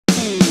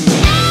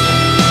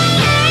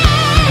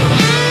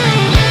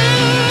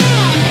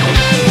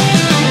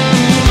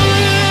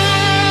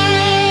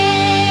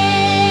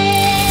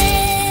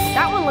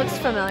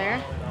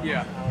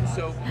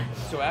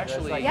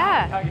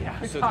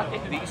So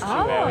these two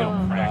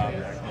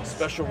have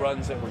special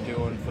runs that we're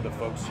doing for the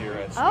folks here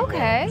at Sweetwater.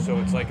 Okay. So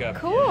it's like a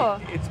cool.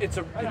 It's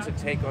a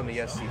take on the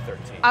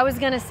SC13. I was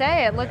gonna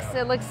say it looks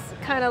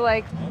kind of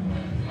like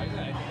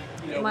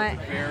You know,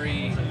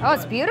 very. Oh,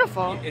 it's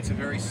beautiful. It's a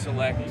very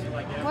select.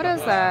 What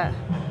is that?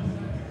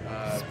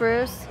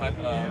 Spruce.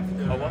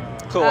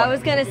 Cool. I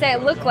was gonna say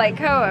it looked like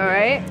koa,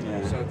 right?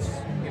 Yeah. So it's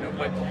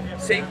but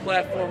same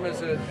platform as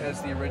the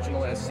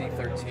original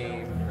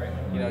SC13.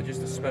 You know,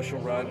 just a special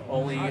run.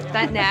 Only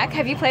that neck.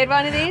 Have you played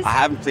one of these? I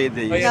haven't played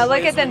these. No,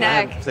 look at the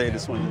neck. I haven't played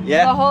this one.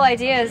 Yeah. The whole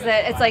idea is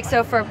that it's like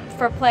so for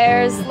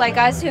players like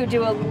us who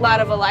do a lot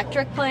of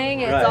electric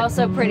playing, it's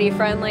also pretty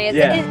friendly. It's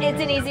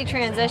an easy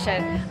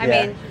transition. I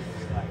mean.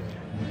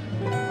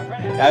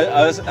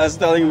 I was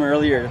telling him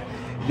earlier,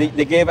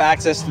 they gave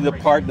access to the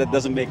part that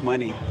doesn't make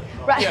money.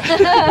 Right.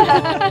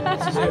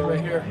 This is it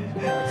right here.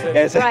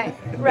 Yes. Right.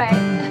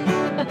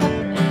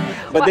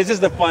 But this is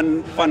the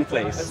fun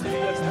place. That's the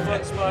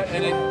fun spot,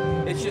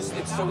 and it's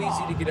so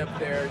easy to get up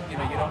there. You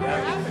know, you don't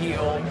have the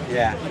heel.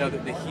 Yeah. You know,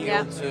 the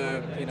heel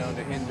to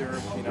to hinder.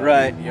 You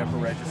know, the upper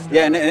register.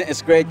 Yeah, and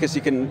it's great because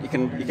you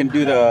can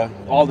do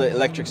all the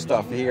electric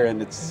stuff here, and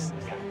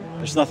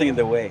there's nothing in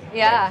the way.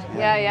 Yeah.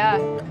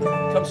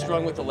 Comes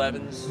strung with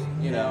 11s.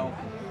 You know.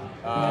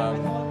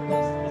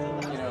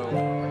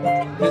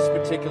 This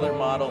particular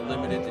model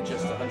limited to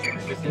just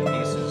 150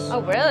 pieces. Oh,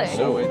 really?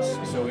 So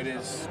it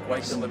is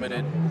quite the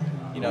limited,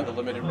 the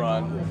limited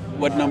run.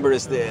 What number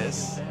is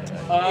this?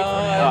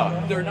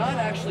 They're not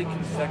actually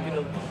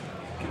consecutive.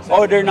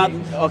 Oh, they're not.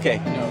 Okay.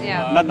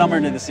 No, not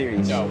numbered in the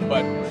series. No,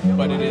 but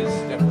it is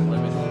definitely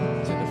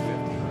limited to the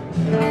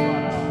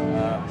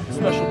 50.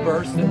 Special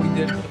burst that we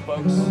did for the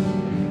folks.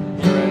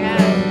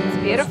 It's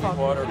beautiful.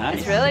 Nice.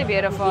 It's really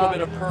beautiful. A little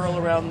bit of pearl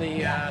around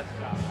the.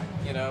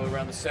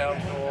 Around the sound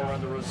hole,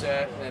 around the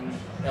rosette, and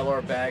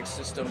LR bag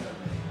system.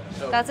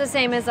 So that's the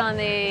same as on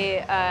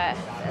the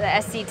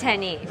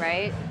SC10E,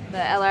 right? The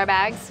LR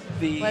bags,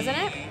 wasn't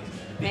it?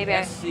 Maybe.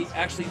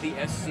 Actually, the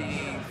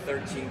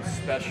SC13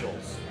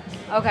 specials.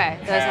 Okay,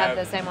 those have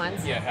the same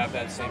ones. Yeah, have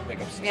that same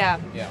pickup system. Yeah.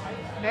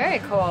 Very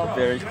cool.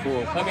 Very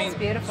cool. I mean, it's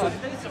beautiful.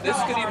 So this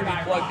could even be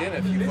plugged in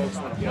if you folks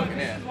want to plug it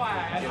in.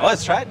 Oh,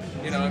 let's try it.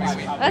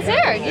 Let's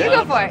hear it. You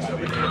go for it.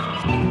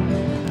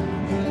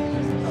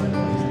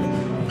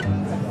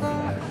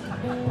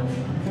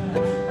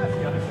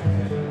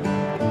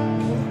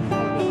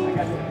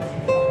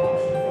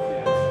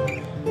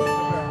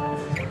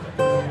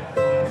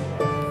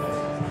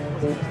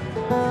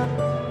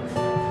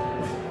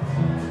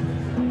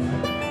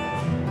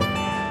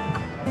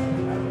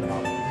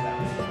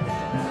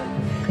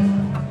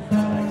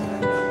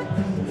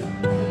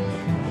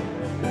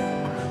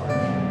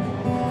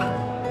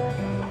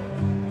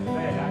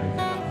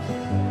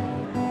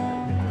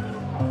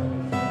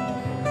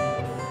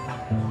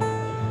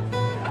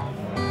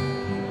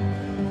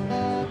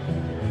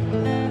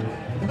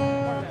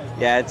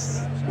 Yeah,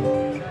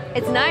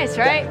 it's nice,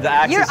 right? The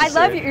axis I is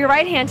love great. your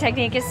right hand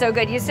technique is so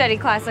good. You studied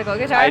classical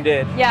guitar? I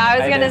did. Yeah, I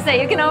was going to say,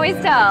 you can always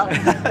tell.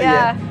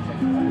 Yeah.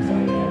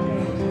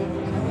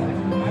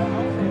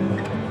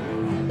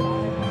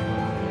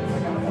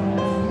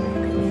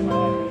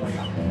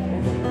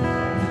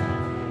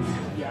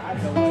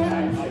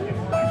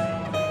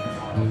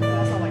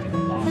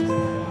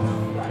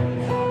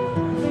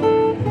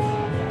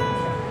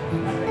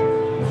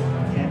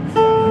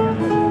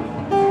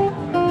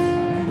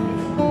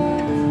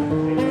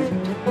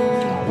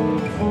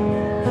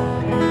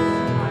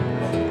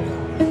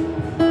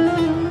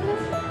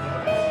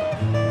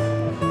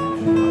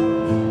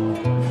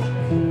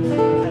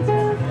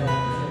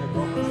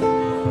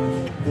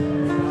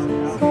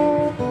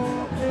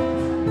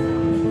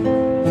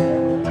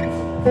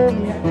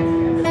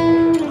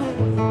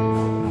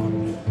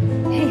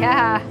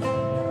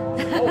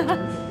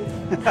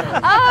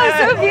 Oh,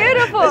 so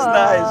beautiful. It's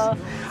nice.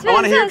 I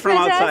want to hear it from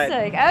outside.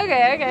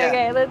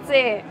 Okay. Let's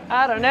see.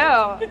 I don't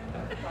know.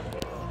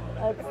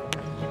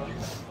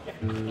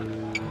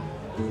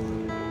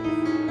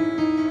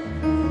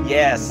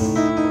 Yes.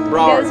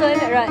 Roar. Goes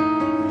with it, right?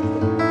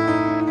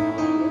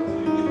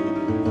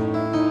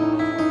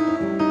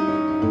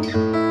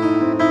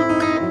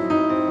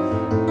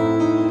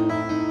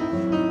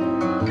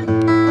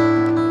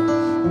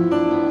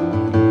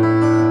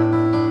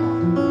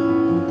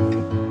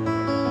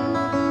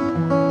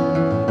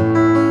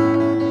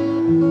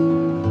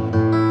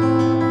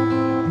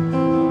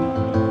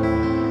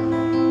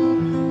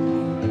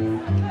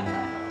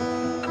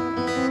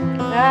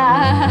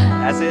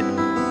 That's it.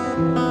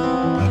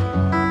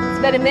 It's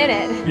been a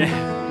minute. Yeah.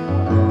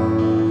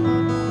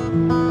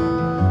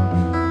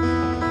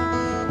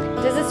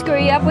 Does it screw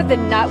you up with the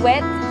nut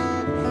width?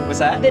 What's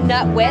that? The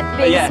nut width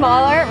being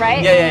smaller,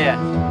 right? Yeah.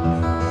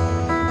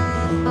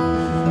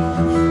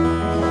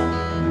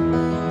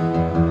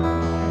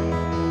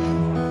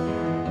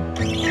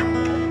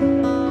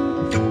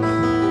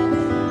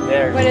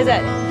 There. What is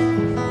it?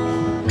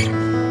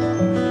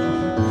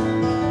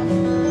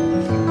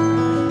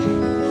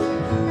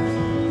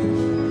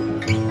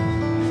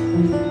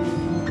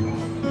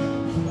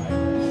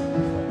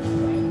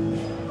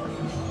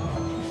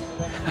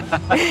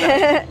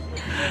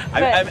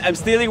 I'm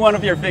stealing one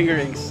of your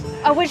fingerings.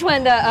 Oh, which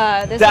one?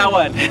 This That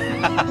one.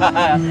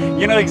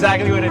 You know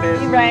exactly what it is.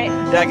 Right.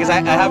 Yeah, because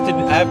I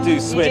have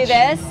to switch. You do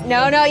this?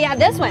 No, yeah,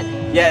 this one.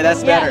 Yeah,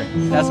 that's better.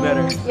 That's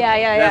better.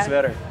 Yeah. That's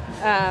better.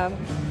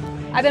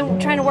 I've been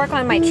trying to work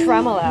on my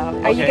tremolo.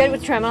 Are you good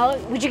with tremolo?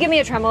 Would you give me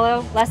a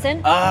tremolo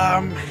lesson?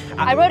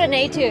 I wrote an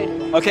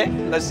etude. Okay,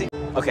 let's see.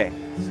 Okay.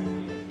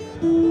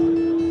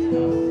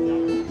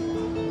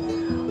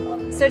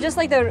 So just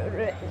like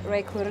the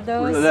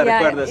recuerdos. The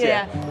recuerdos,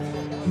 yeah.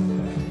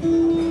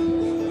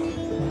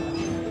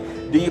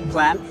 Do you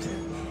plant?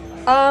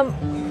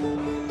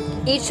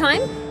 Each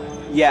time?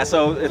 Yeah,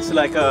 so it's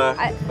like show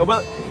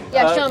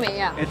me,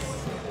 yeah. It's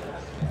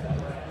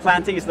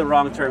planting is the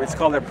wrong term. It's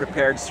called a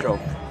prepared stroke.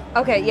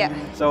 Okay, yeah.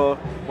 So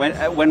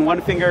when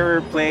one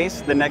finger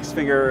plays, the next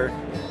finger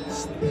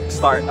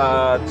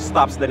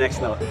stops the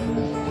next note.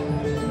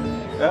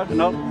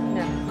 No?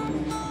 No.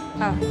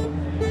 Oh.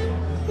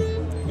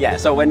 Yeah,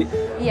 so when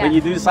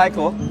you do the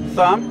cycle,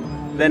 thumb,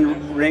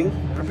 then ring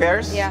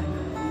prepares. Yeah.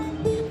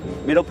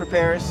 Middle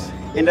prepares,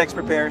 index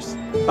prepares,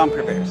 thumb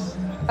prepares.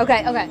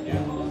 Okay.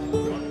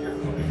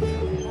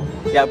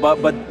 Yeah,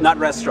 but not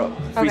rest stroke,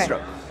 free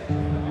stroke.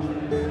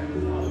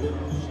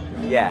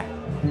 Yeah.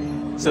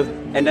 So,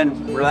 and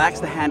then relax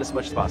the hand as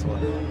much as possible.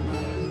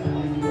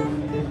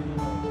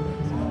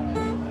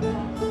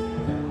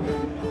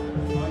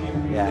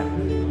 Yeah.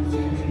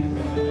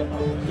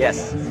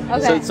 Yes.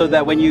 Okay. So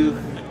that when you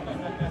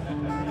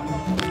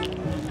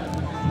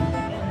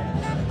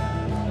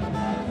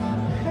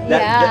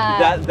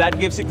that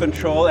gives you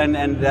control and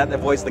that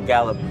avoids the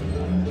gallop.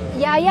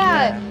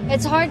 Yeah.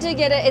 It's hard to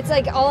get it. It's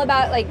like all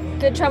about like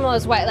good tremolo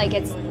is what, like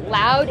it's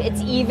loud,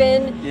 it's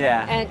even.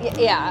 Yeah. And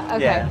okay.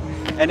 Yeah.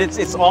 And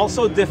it's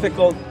also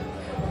difficult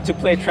to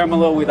play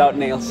tremolo without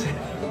nails.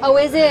 Oh,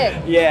 is it?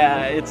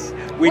 Yeah,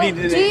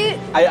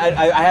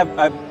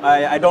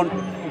 I don't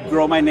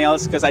grow my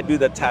nails because I do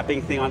the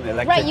tapping thing on the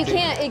electric. Right, you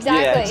can't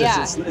exactly.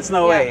 It's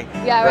no way.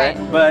 Yeah, right.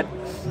 But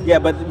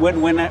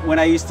when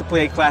I used to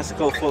play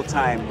classical full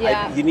time,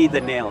 you need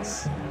the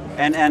nails,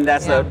 and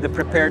that's the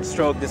prepared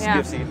stroke. This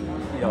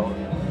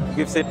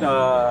gives it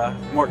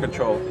more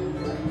control.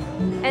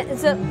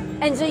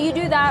 And so you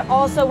do that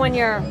also when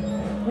you're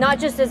not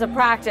just as a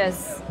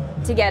practice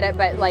to get it,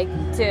 but like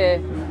to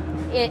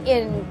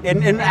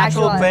in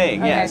actual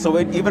playing. Yeah. So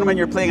even when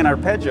you're playing an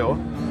arpeggio.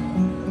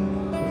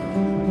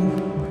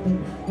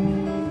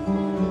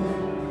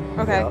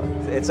 Okay.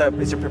 It's a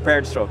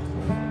prepared stroke.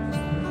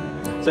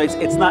 So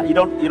it's not you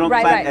don't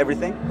plan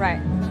everything. Right.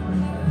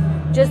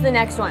 Just the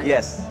next one.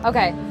 Yes.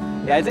 Okay.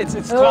 Yeah,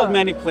 it's called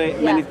many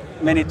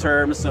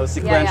terms. So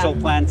sequential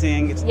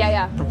planting.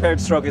 Prepared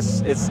stroke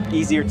is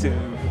easier to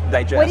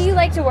digest. What do you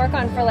like to work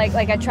on for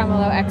like a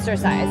tremolo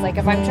exercise? Like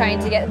if I'm trying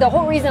to get the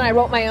whole reason I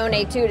wrote my own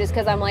etude is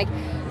because I'm like,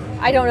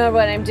 I don't know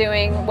what I'm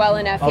doing well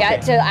enough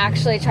yet to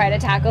actually try to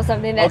tackle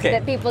something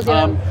that people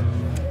do.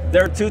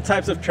 There are two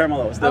types of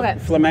tremolos, the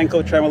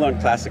flamenco tremolo and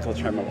classical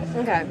tremolo.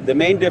 Okay. The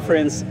main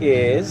difference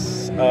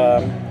is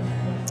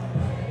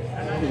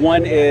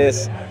one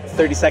is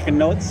 30-second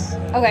notes.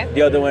 Okay.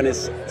 The other one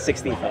is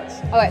 16th notes.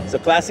 Okay. So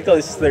classical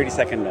is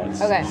 30-second notes.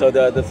 Okay. So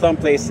the thumb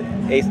plays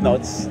 8th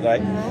notes,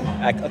 right?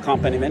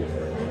 Accompaniment.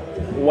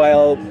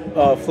 While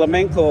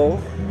flamenco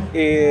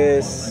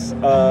is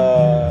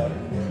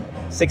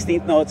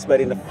 16th notes,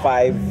 but in the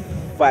five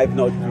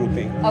note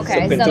grouping.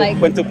 Okay. So like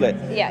quintuplet.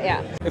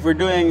 Yeah. If we're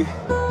doing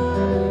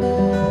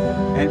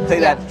and play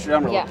that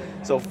tremolo. Yeah.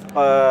 So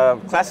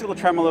classical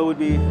tremolo would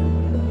be.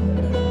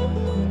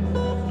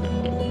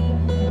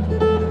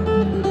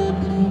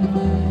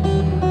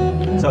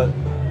 So 1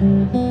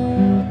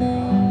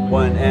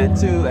 and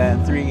 2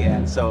 and 3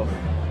 and so.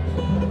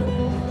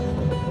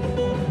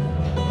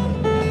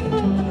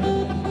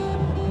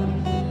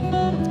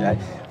 Yeah.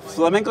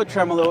 Flamenco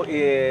tremolo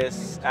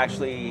is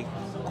actually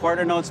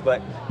quarter notes,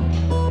 but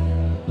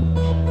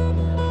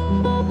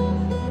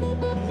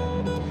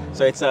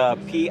so it's a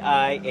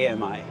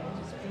P-I-A-M-I.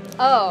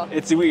 Oh.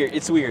 It's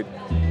weird.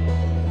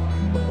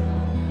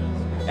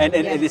 And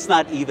it's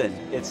not even.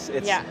 It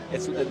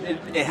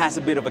has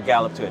a bit of a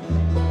gallop to it.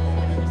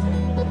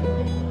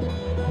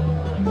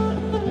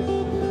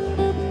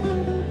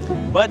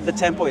 But the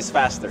tempo is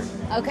faster.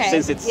 Okay.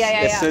 Since it's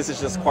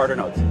just quarter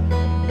notes.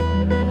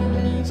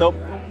 So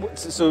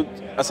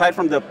aside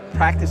from the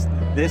practice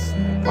this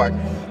part,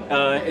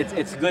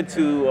 it's good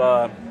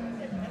to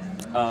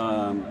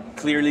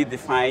clearly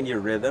define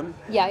your rhythm.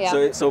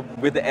 Yeah. So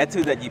with the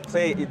etude that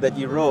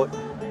you wrote.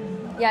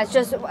 Yeah, it's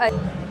just isn't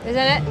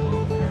it?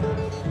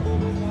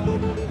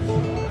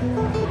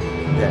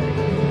 Yeah.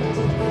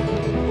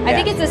 I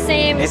think it's the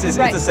same. It's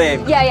the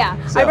same. Yeah.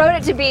 So, I wrote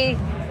it to be.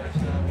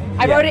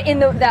 I wrote it in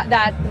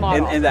that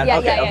model. In that. Yeah.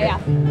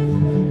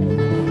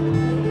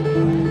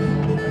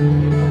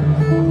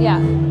 Yeah.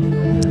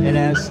 And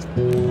as.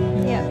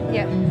 Yeah.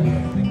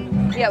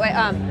 Wait.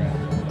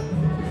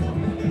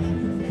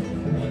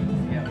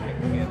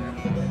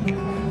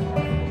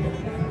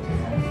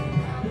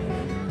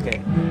 Okay.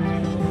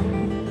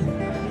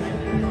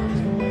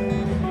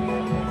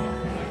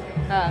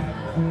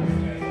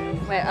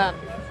 wait,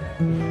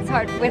 it's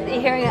hard with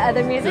hearing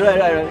other music.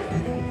 Right.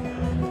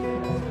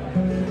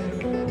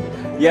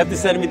 You have to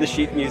send me the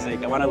sheet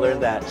music. I want to learn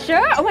that.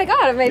 Sure. Oh my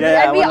God.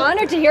 I'd be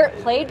honored to hear it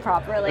played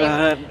properly.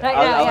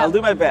 I'll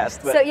do my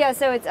best. But.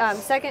 So it's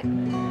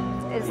second.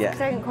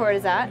 Second chord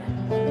is that.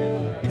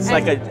 It's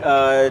like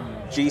a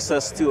G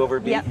sus 2 over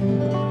B. Yep.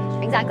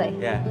 Exactly.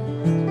 Yeah.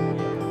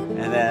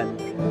 And then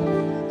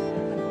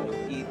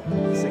E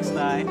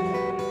 6/9.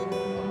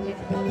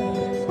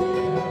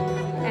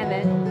 And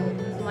then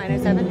minor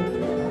 7.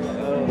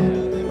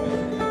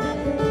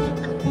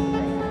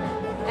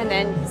 And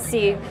then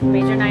C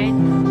major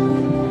 9.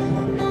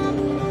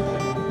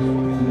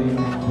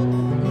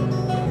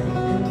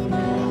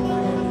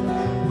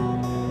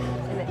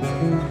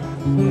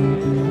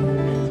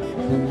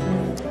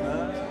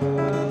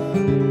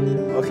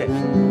 Okay.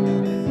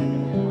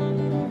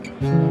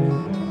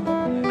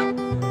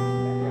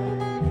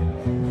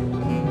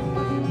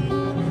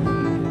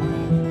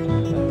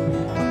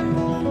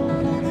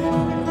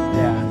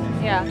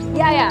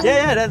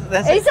 Yeah.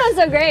 That's it. Sounds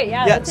so great.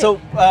 Yeah. So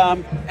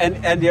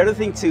and the other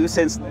thing too,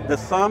 since the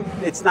thumb,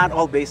 it's not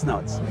all bass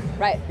notes.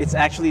 Right. It's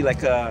actually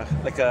like a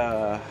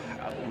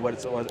what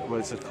is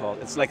it called?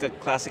 It's like a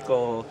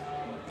classical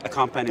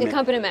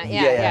accompaniment.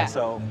 Yeah.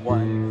 So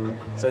one.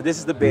 So this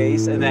is the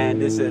bass, and then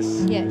this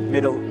is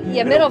middle.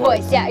 Yeah, middle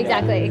voice. Yeah,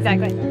 exactly.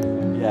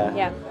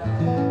 Yeah.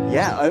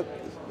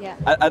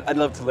 I'd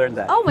love to learn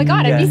that. Oh my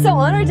God, I'd be so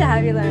honored to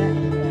have you learn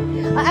it.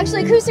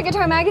 Actually, Acoustic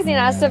Guitar Magazine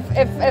asked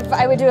if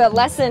I would do a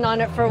lesson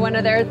on it for one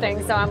of their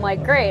things, so I'm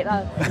like, great.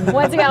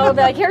 Once again, I'll be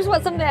like, here's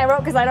something I wrote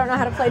because I don't know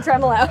how to play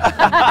tremolo.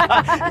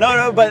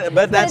 No, but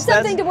it's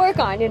something to work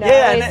on,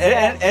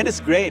 Yeah, and it's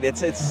great.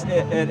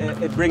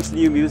 It brings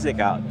new music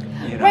out.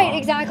 Right,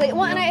 exactly.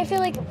 Well, and I feel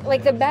like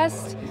the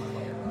best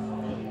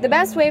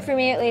way for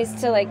me, at least,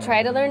 to like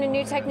try to learn a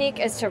new technique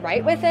is to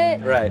write with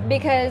it. Right.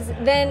 Because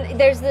then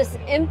there's this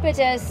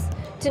impetus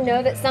to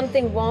know that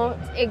something won't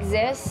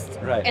exist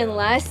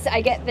unless I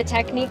get the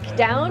technique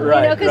down,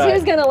 because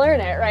who's going to learn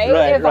it, right?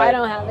 If I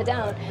don't have it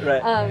down.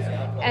 Right.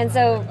 And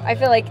so I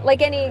feel like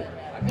you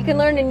can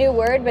learn a new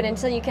word, but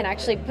until you can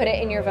actually put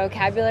it in your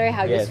vocabulary,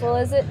 how useful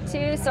is it to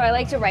you? So I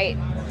like to write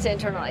to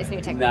internalize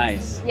new techniques.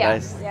 Nice. Yeah.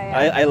 Nice.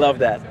 Yeah. I love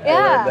that. Yeah.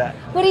 I love that.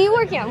 What are you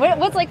working on?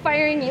 What's like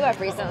firing you up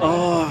recently?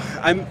 Oh,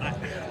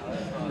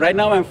 right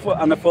now I'm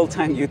a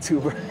full-time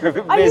YouTuber.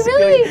 Are you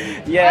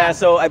really? Yeah.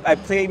 So I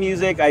play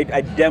music.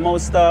 I demo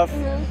stuff.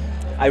 Mm-hmm.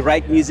 I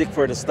write music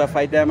for the stuff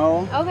I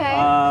demo. Okay.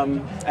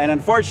 And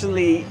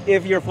unfortunately,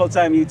 if you're a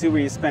full-time YouTuber,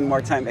 you spend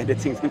more time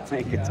editing than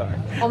playing guitar.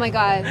 Oh my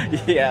God.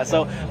 Yeah.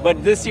 So,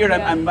 but this year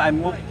I'm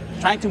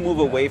trying to move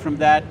away from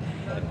that,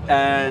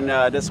 and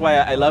that's why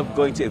I love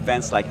going to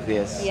events like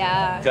this.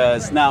 Yeah.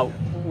 Because now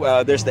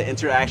there's the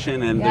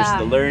interaction and there's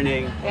the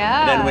learning.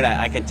 Yeah. And then when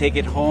I can take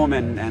it home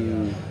and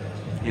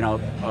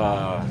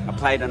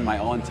apply it on my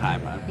own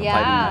time. Apply it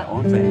on my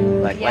own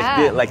thing,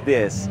 like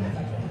this.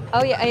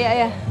 Oh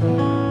yeah.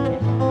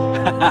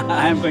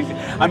 I'm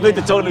going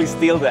to totally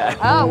steal that.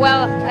 Oh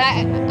well,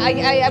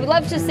 I would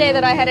love to say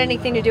that I had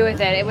anything to do with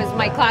it. It was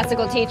my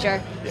classical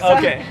teacher. So.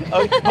 Okay.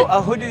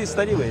 Who did you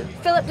study with?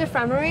 Philip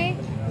DeFremery.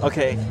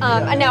 Okay.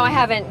 No, I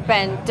haven't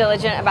been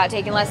diligent about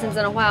taking lessons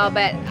in a while,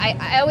 but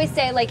I always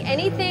say like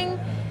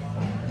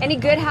any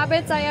good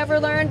habits I ever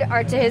learned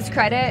are to his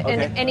credit,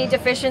 and any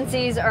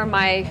deficiencies are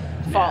my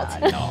fault.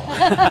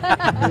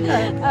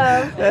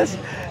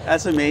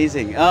 That's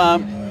amazing.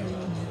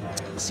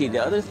 See,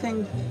 the other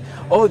thing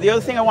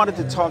I wanted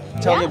to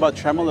tell you about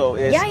tremolo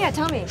is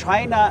tell me.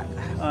 Try not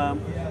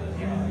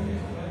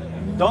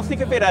don't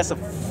think of it as a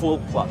full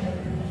pluck,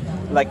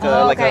 like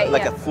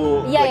a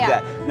full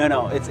that.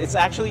 No, it's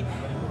actually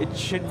it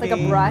should be like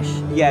a brush.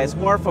 Yeah, it's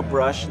more of a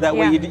brush. That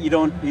way you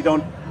don't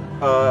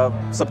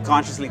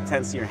subconsciously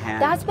tense your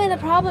hand. That's been the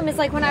problem. Is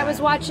like when I was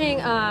watching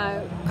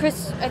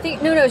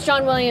it's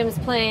John Williams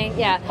playing.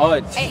 Yeah. Oh,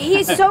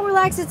 he's so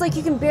relaxed. It's like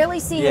you can barely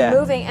see him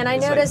moving. And I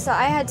noticed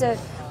I had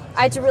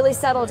to really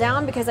settle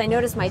down because I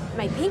noticed my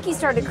pinky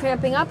started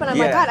cramping up, and I'm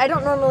like, God, I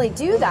don't normally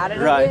do that.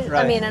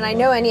 I mean, and I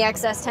know any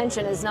excess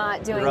tension is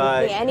not doing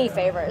me any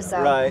favors.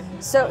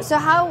 So so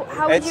how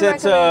would you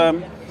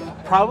recommend?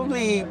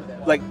 Probably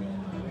like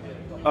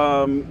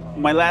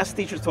my last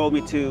teacher told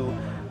me to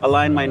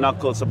align my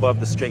knuckles above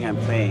the string I'm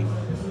playing.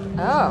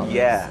 Oh.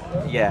 Yeah.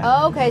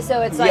 Oh, okay,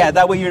 so it's like...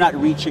 that way you're not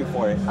reaching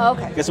for it.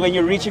 Okay. Because when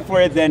you're reaching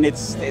for it, then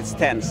it's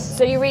tense.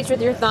 So you reach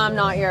with your thumb,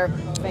 not your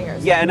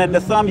fingers. Yeah, and then the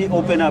thumb you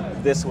open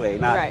up this way,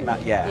 not.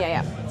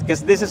 Yeah.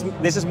 Because this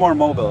is more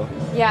mobile.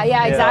 Yeah,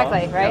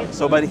 exactly, right? Yeah.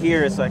 So, but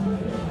here it's like,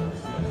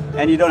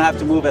 and you don't have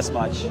to move as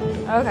much.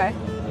 Okay.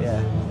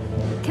 Yeah.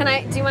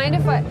 Do you mind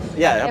if I?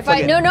 Yeah. If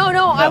I no.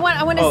 I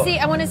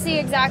want to see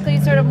exactly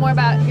sort of more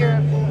about your.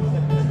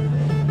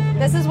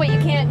 This is what you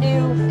can't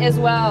do as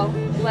well,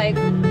 like.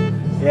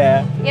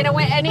 Yeah.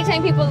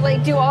 Anytime people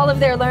like do all of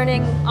their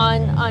learning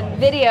on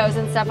videos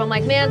and stuff, I'm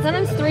like, man,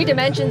 sometimes 3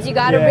 dimensions, you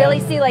got to really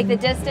see like the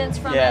distance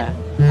from it.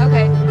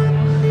 Okay.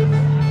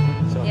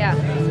 Yeah.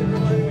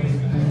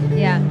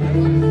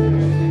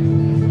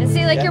 And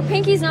see, like your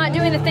pinky's not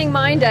doing the thing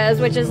mine does,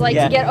 which is like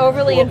to get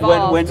overly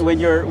involved. When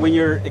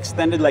you're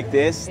extended like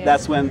this,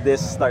 that's when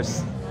this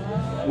starts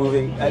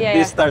moving.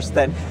 This starts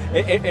then.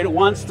 It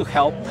wants to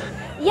help.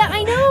 Yeah,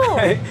 I know.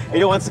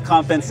 It wants to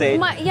compensate.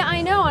 Yeah,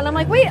 I know. And I'm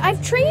like, wait,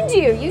 I've trained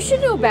you. You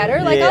should know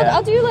better. Like,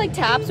 I'll do like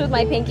taps with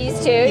my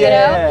pinkies too, you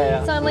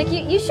know? So I'm like,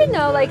 you should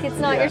know, like, it's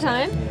not your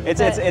time.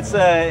 It's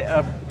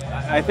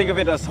I think of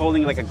it as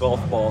holding like a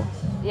golf ball.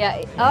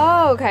 Yeah.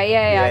 Oh, okay.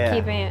 Yeah.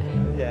 Keeping it.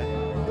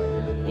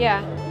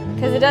 Yeah.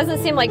 Because it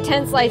doesn't seem like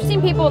tense. I've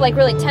seen people like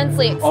really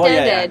tensely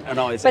extended. Oh,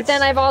 no, but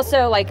then I've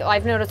also, like,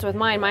 I've noticed with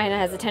mine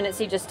has a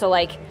tendency just to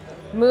like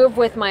move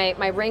with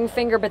my ring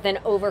finger, but then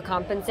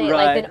overcompensate,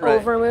 like then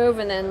overmove,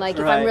 and then like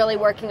if I'm really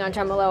working on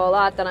tremolo a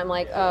lot, then I'm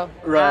like, oh,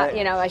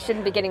 you know, I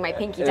shouldn't be getting my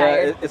pinky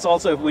tired. It's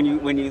also when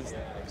you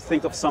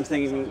think of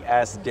something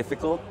as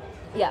difficult,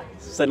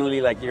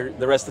 suddenly like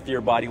the rest of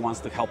your body wants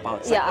to help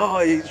out. It's like,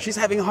 oh, she's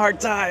having a hard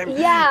time.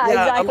 Yeah,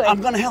 exactly. I'm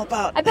gonna help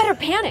out. I better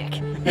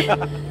panic.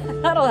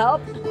 That'll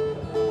help.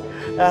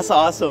 That's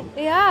awesome.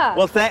 Yeah.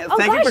 Well, thank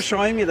you for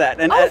showing me that.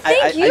 And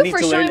thank you for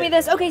showing me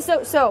this. Okay,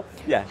 so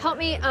help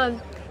me.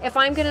 If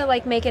I'm gonna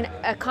like make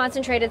a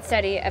concentrated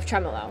study of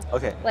tremolo,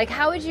 like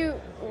how would you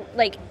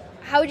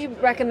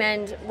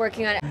recommend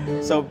working on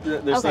it? So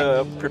there's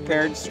a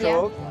prepared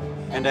stroke,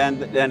 and then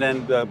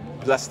the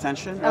less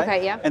tension, right?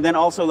 Okay, yeah. And then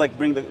also like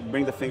bring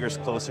the fingers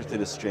closer to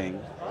the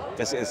string,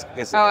 because it's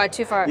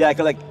too far. Yeah,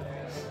 like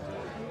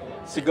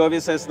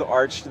Segovia says to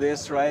arch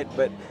this, right?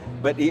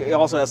 But he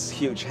also has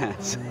huge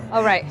hands.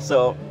 Oh, right.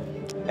 So,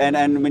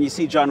 and when you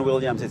see John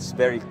Williams, he's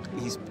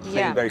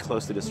playing very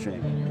close to the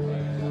string.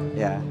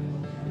 Yeah.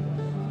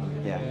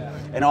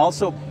 And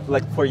also,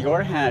 like for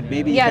your hand,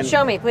 maybe you can,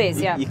 show me, please.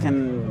 You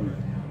can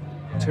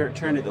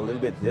turn it a little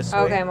bit this way.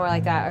 Okay, more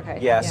like that. Okay.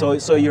 Yeah.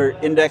 So your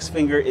index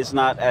finger is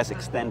not as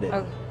extended.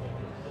 Oh.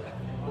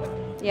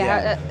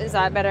 Yeah. Is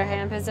that better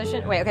hand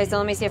position? Wait. Okay. So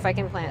let me see if I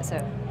can plant. So.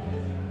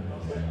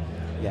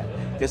 Yeah.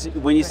 Because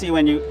when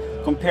you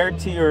compare it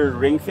to your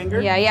ring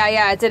finger.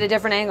 Yeah. It's at a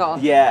different angle.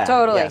 Yeah.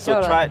 Totally. Yeah.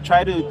 So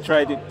try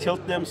to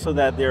tilt them so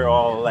that they're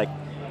all like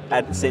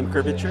at the same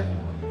curvature.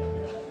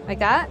 Like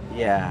that?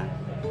 Yeah.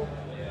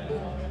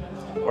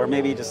 Or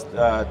maybe just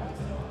a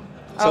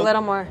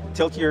little more.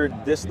 Tilt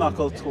this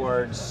knuckle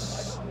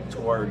towards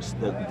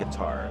the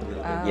guitar a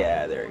little bit.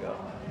 Yeah, there you go.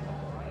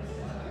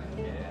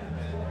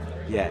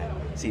 Yeah.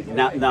 See,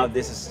 now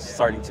this is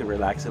starting to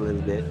relax a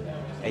little bit,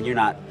 and you're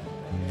not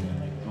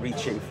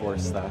reaching for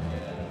stuff.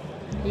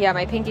 Yeah,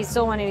 my pinky's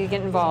still wanting to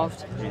get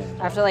involved. Yeah.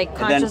 I have to like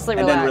consciously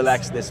relax. And then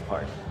relax this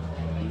part.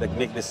 Like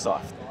make this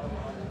soft.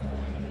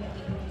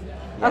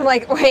 Yeah. I'm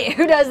like, wait,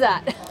 who does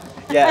that?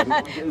 Yeah,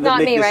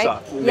 not me, right?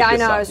 Yeah, I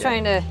know. I was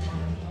trying to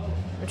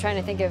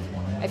think of.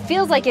 It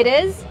feels like it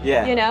is.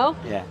 Yeah. You know.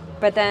 Yeah.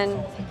 But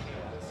then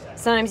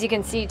sometimes you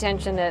can see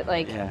tension that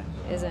like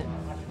isn't.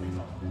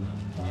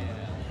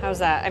 How's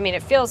that? I mean,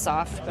 it feels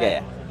soft. But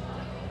yeah.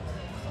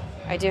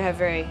 I do have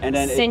very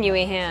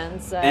sinewy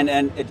hands. So. And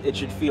it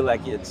should feel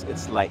like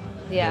it's light.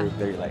 Yeah.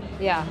 Very, very light.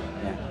 Yeah.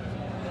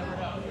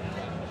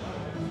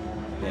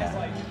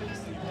 Yeah.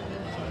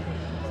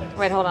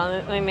 Wait, hold on.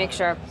 Let me make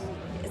sure.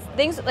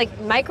 Things like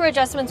micro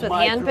adjustments with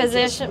hand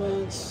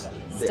position.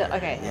 Still,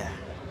 okay. Yeah.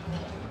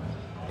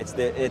 It's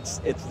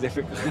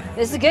difficult.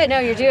 This is good. No,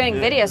 you're doing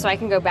video, so I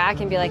can go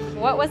back and be like,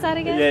 what was that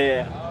again?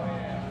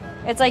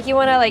 Yeah. It's like you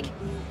want to like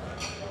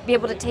be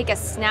able to take a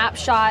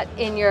snapshot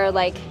in your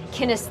like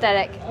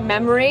kinesthetic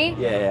memory.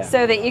 Yeah.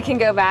 So that you can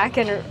go back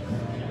and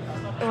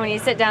when you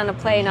sit down to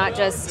play, not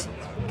just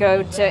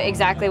go to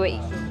exactly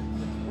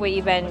what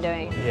you've been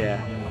doing.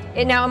 Yeah.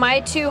 Now, am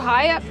I too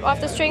high up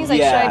off the strings? Like,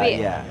 should I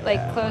be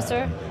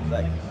closer?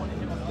 Like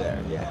there,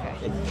 yeah.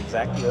 Okay.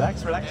 Exactly.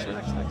 Relax.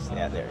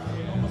 Yeah, there.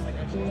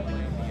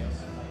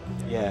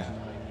 Yeah.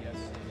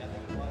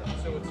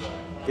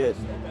 Good.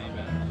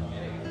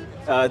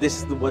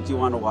 This is what you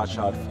want to watch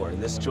out for.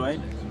 This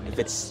joint, if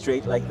it's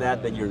straight like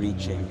that, then you're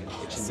reaching.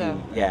 It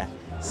should be,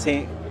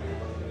 same.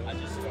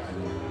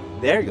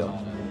 There you go.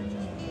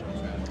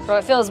 Well,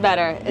 it feels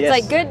better. It's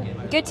like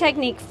good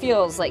technique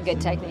feels like good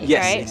technique, right?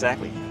 Yes,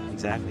 exactly.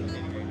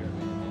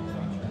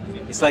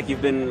 It's like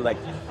you've been like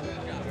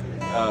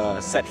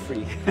set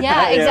free.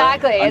 Yeah,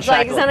 exactly. It's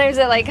like sometimes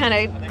it like kind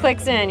of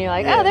clicks in. You're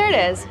like, oh, there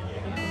it is.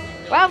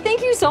 Wow,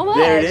 thank you so much.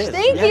 There it is.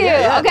 Thank you.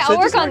 Yeah. Okay, I'll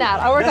work on that.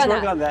 All work right.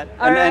 on that.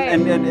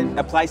 And it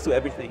applies to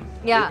everything.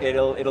 Yeah.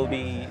 It'll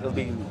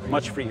be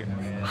much freer.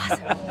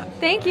 Awesome.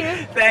 Thank you.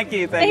 Thank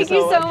you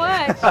so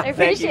much. I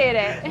appreciate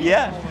it.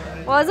 Yeah.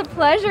 Well, it's a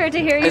pleasure to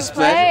hear you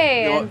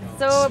play, and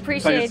so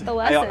appreciate the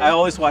lesson. I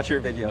always watch your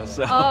videos.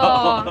 So.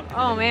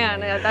 Oh man,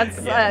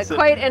 that's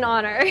quite an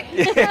honor.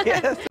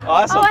 Yes.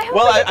 Awesome.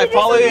 I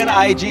follow you on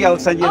IG. I'll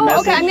send you a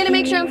message. Okay, I'm gonna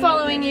make sure I'm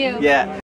following you. Yeah.